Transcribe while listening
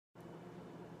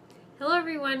Hello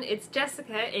everyone, it's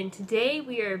Jessica, and today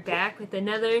we are back with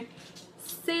another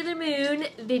Sailor Moon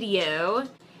video.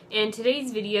 And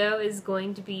today's video is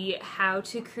going to be how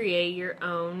to create your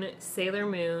own Sailor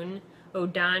Moon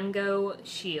Odango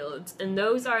shields. And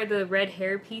those are the red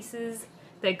hair pieces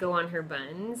that go on her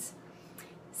buns.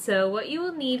 So what you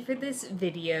will need for this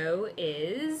video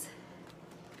is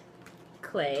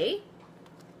clay.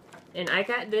 And I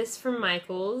got this from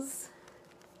Michael's.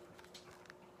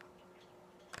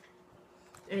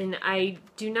 And I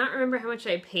do not remember how much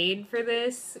I paid for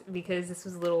this because this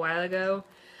was a little while ago.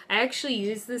 I actually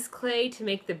used this clay to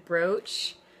make the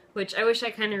brooch, which I wish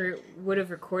I kind of would have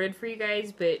recorded for you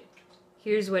guys, but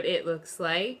here's what it looks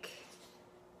like.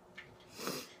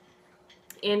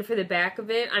 And for the back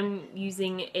of it, I'm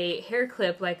using a hair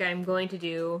clip like I'm going to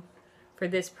do for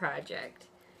this project.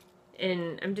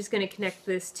 And I'm just going to connect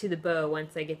this to the bow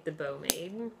once I get the bow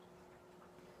made.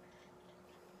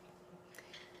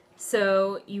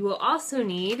 So you will also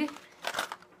need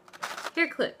hair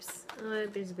clips.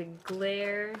 There's a big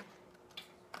glare.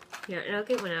 Yeah, and I'll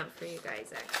get one out for you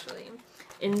guys actually.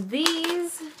 And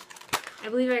these, I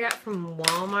believe I got from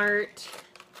Walmart.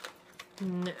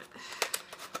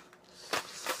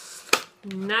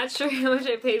 Not sure how much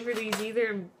I paid for these either.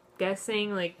 I'm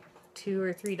guessing like $2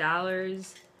 or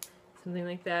 $3, something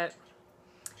like that.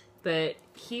 But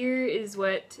here is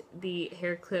what the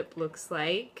hair clip looks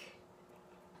like.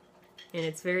 And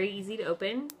it's very easy to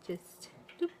open. Just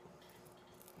doop.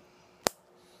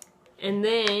 And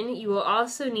then you will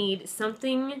also need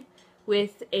something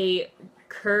with a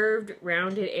curved,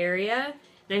 rounded area.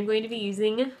 And I'm going to be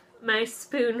using my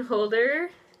spoon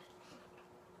holder.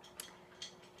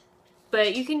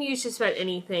 But you can use just about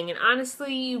anything. And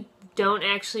honestly, you don't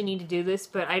actually need to do this,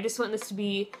 but I just want this to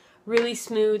be really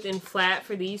smooth and flat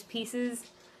for these pieces.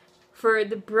 For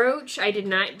the brooch, I did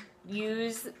not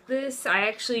use this. I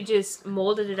actually just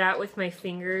molded it out with my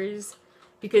fingers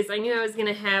because I knew I was going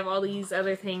to have all these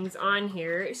other things on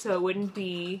here, so it wouldn't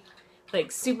be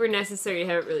like super necessary to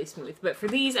have it really smooth. But for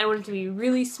these, I want it to be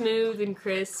really smooth and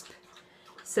crisp,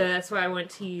 so that's why I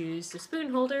want to use the spoon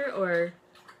holder or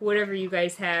whatever you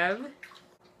guys have.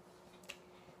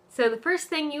 So the first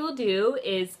thing you will do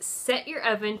is set your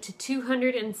oven to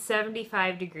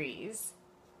 275 degrees.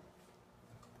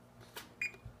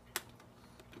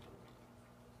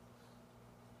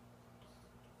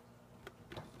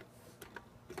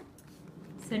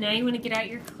 So now you want to get out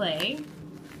your clay.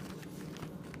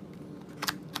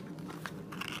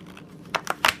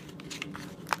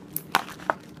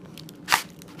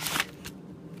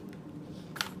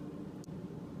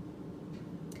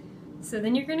 So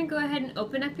then you're going to go ahead and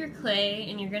open up your clay,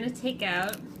 and you're going to take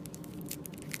out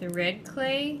the red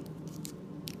clay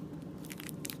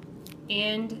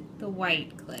and the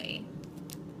white clay.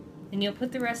 And you'll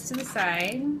put the rest to the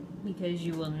side because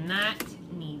you will not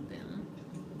need them.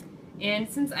 And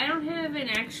since I don't have an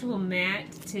actual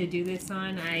mat to do this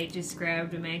on, I just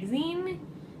grabbed a magazine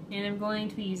and I'm going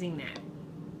to be using that.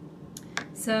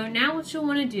 So now what you'll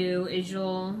want to do is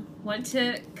you'll want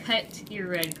to cut your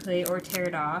red clay or tear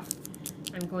it off.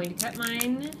 I'm going to cut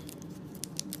mine.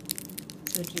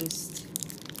 So just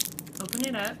open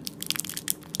it up.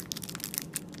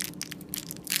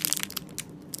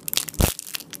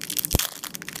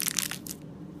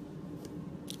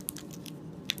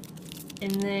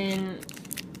 And then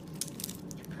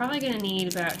you're probably going to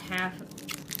need about half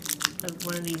of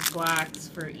one of these blocks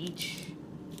for each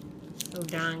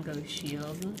Odango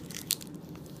shield.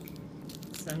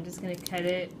 So I'm just going to cut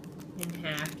it in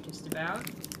half just about.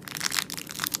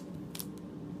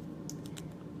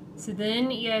 So then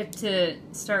you have to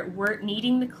start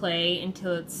kneading the clay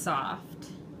until it's soft.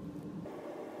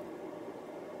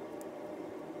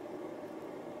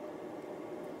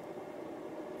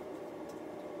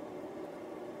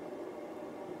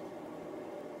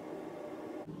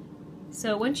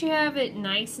 So once you have it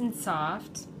nice and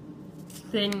soft,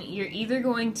 then you're either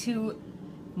going to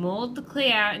mold the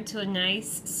clay out into a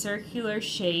nice circular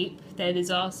shape that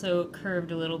is also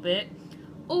curved a little bit,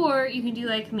 or you can do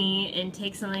like me and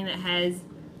take something that has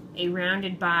a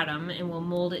rounded bottom and we'll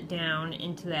mold it down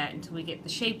into that until we get the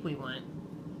shape we want.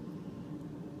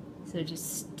 So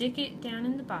just stick it down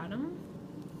in the bottom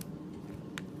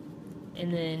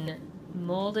and then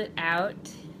mold it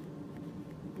out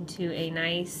into a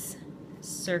nice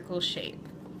circle shape.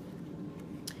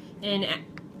 And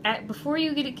before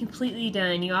you get it completely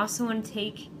done, you also want to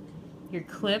take your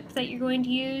clip that you're going to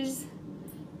use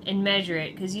and measure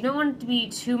it, because you don't want it to be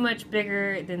too much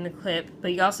bigger than the clip,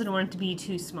 but you also don't want it to be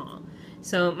too small.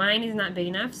 So mine is not big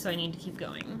enough, so I need to keep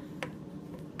going.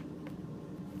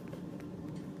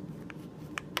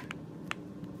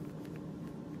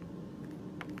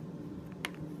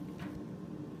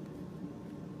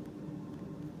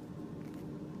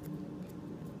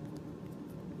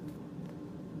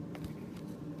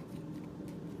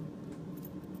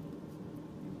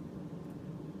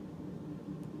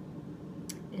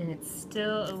 and it's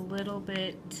still a little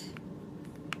bit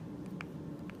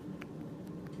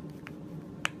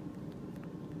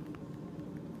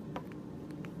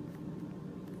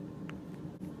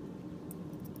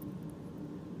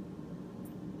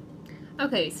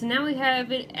okay. So now we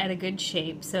have it at a good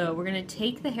shape. So we're gonna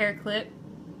take the hair clip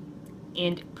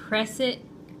and press it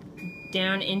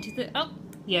down into the, oh,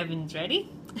 the oven's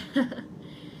ready.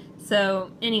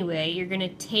 So anyway, you're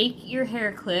gonna take your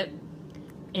hair clip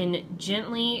and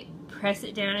gently press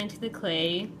it down into the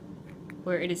clay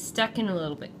where it is stuck in a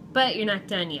little bit, but you're not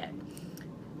done yet.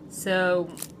 So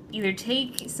either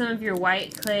take some of your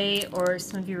white clay or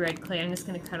some of your red clay. I'm just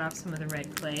gonna cut off some of the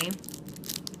red clay.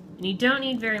 And you don't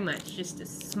need very much, just a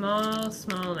small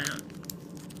amount.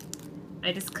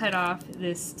 I just cut off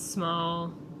this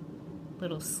small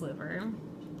little sliver.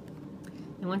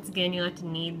 And once again, you'll have to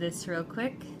knead this real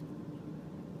quick.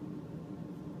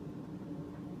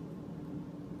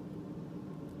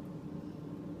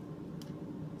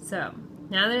 So,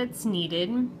 now that it's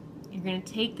kneaded, you're going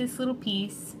to take this little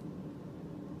piece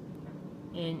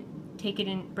and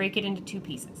break it into 2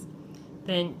 pieces.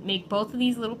 Then make both of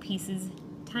these little pieces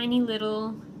tiny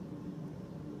little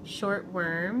short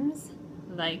worms,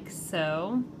 like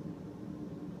so.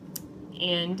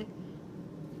 And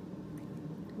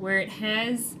where it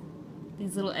has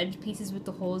these little edge pieces with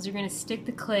the holes, you're going to stick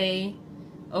the clay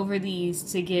over these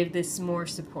to give this more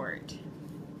support.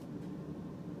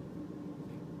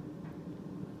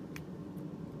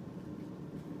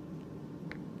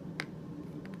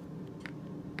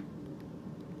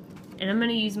 And I'm going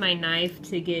to use my knife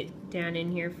to get down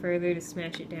in here further to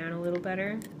smash it down a little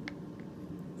better,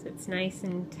 so it's nice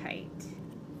and tight.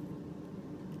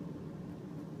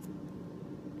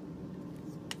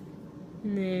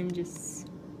 And then just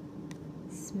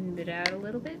smooth it out a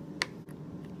little bit.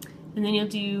 And then you'll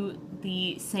do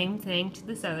the same thing to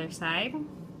this other side.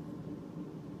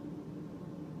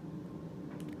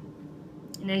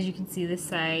 And as you can see, this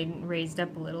side raised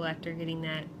up a little after getting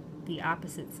the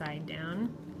opposite side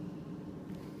down.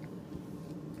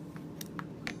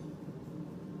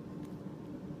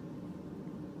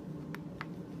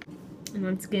 And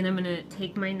once again, I'm going to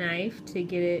take my knife to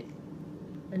get it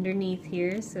underneath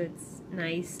here so it's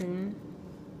nice and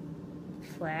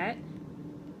flat.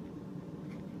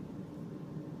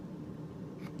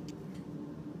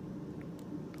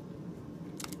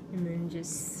 And then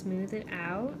just smooth it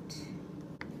out.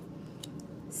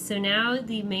 So now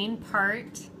the main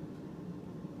part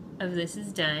of this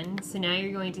is done. So now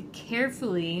you're going to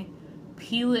carefully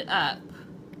peel it up.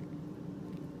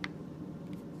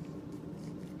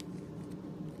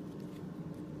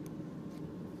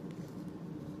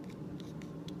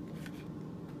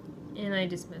 And I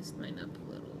just messed mine up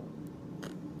a little.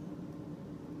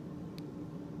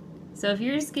 So if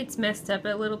yours gets messed up a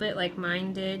little bit like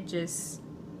mine did, just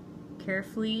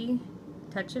carefully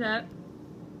touch it up.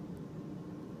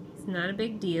 It's not a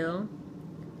big deal.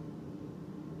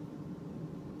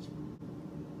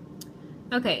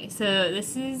 Okay, so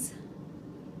this is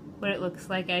what it looks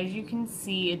like. As you can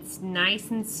see, it's nice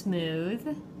and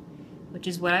smooth, which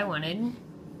is what I wanted.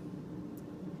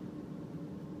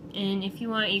 And if you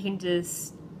want, you can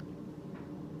just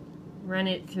run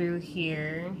it through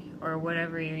here or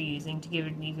whatever you're using to give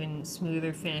it an even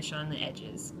smoother finish on the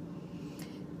edges.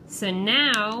 So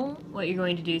now what you're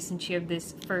going to do, since you have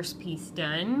this first piece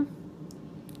done,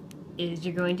 is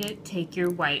you're going to take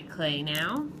your white clay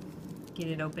now, get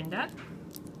it opened up,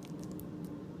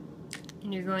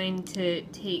 and you're going to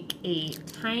take a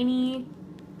tiny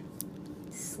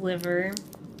sliver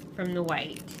from the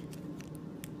white.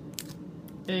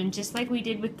 And just like we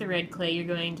did with the red clay, you're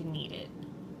going to knead it.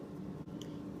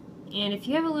 And if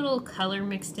you have a little color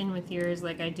mixed in with yours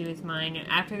like I do with mine,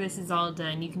 after this is all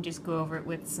done, you can just go over it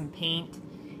with some paint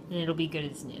and it'll be good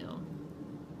as new.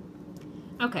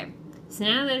 Okay, so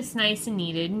now that it's nice and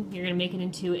kneaded, you're going to make it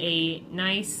into a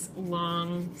nice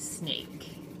long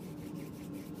snake.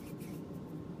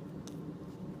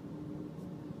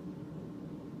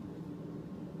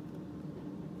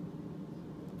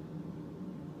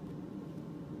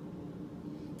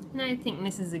 And I think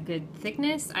this is a good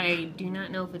thickness. I do not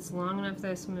know if it's long enough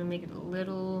though, so I'm going to make it a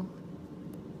little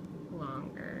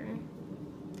longer.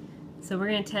 So we're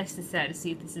going to test this out to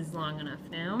see if this is long enough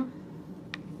now.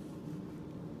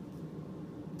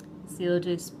 So you'll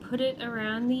just put it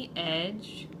around the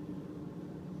edge.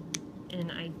 And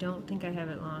I don't think I have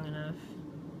it long enough.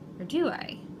 Or do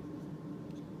I?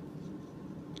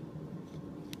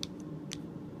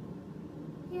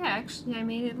 Yeah, actually I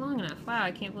made it long enough. Wow,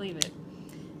 I can't believe it.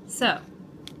 So,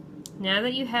 now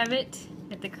that you have it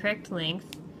at the correct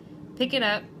length, pick it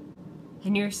up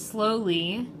and you're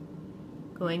slowly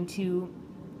going to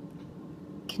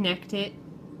connect it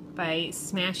by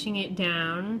smashing it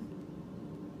down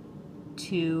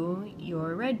to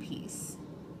your red piece.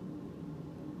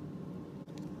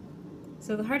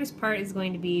 So the hardest part is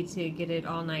going to be to get it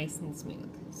all nice and smooth.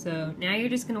 So now you're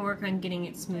just going to work on getting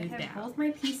it smoothed out. I have both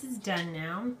my pieces done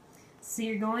now. So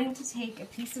you're going to take a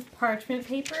piece of parchment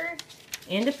paper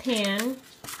and a pan,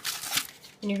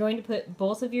 and you're going to put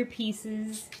both of your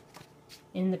pieces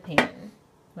in the pan,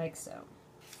 like so.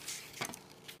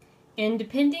 And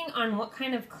depending on what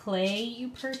kind of clay you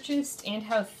purchased and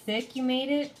how thick you made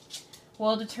it,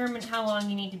 will determine how long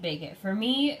you need to bake it. For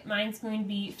me, mine's going to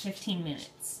be 15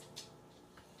 minutes.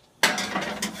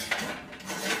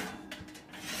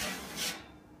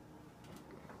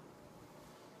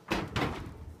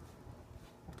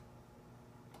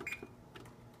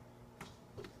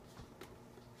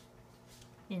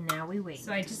 And now we wait.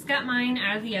 So I just got mine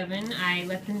out of the oven. I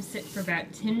let them sit for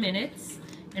about 10 minutes.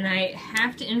 And I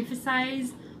have to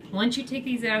emphasize, once you take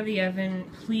these out of the oven,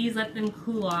 please let them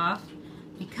cool off,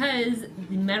 because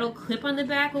the metal clip on the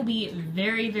back will be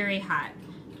very, very hot.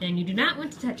 And you do not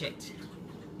want to touch it.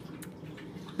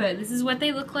 But this is what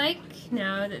they look like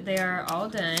now that they are all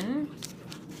done.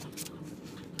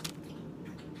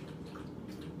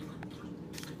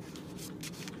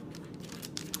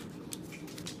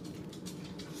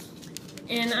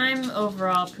 And I'm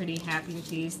overall pretty happy with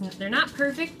these. They're not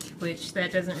perfect, which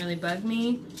that doesn't really bug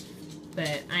me,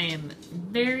 but I am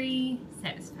very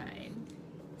satisfied.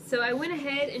 So I went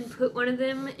ahead and put one of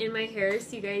them in my hair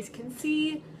so you guys can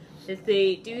see that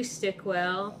they do stick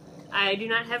well. I do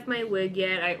not have my wig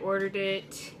yet. I ordered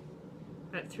it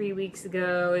about 3 weeks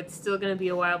ago. It's still going to be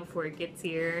a while before it gets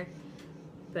here,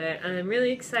 but I'm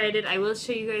really excited. I will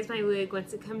show you guys my wig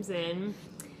once it comes in.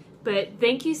 But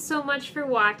thank you so much for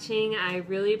watching. I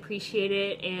really appreciate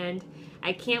it, and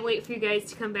I can't wait for you guys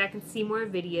to come back and see more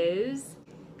videos.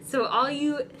 So all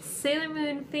you Sailor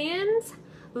Moon fans,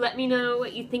 let me know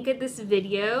what you think of this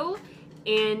video,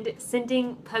 and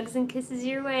sending pugs and kisses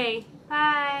your way.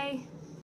 Bye!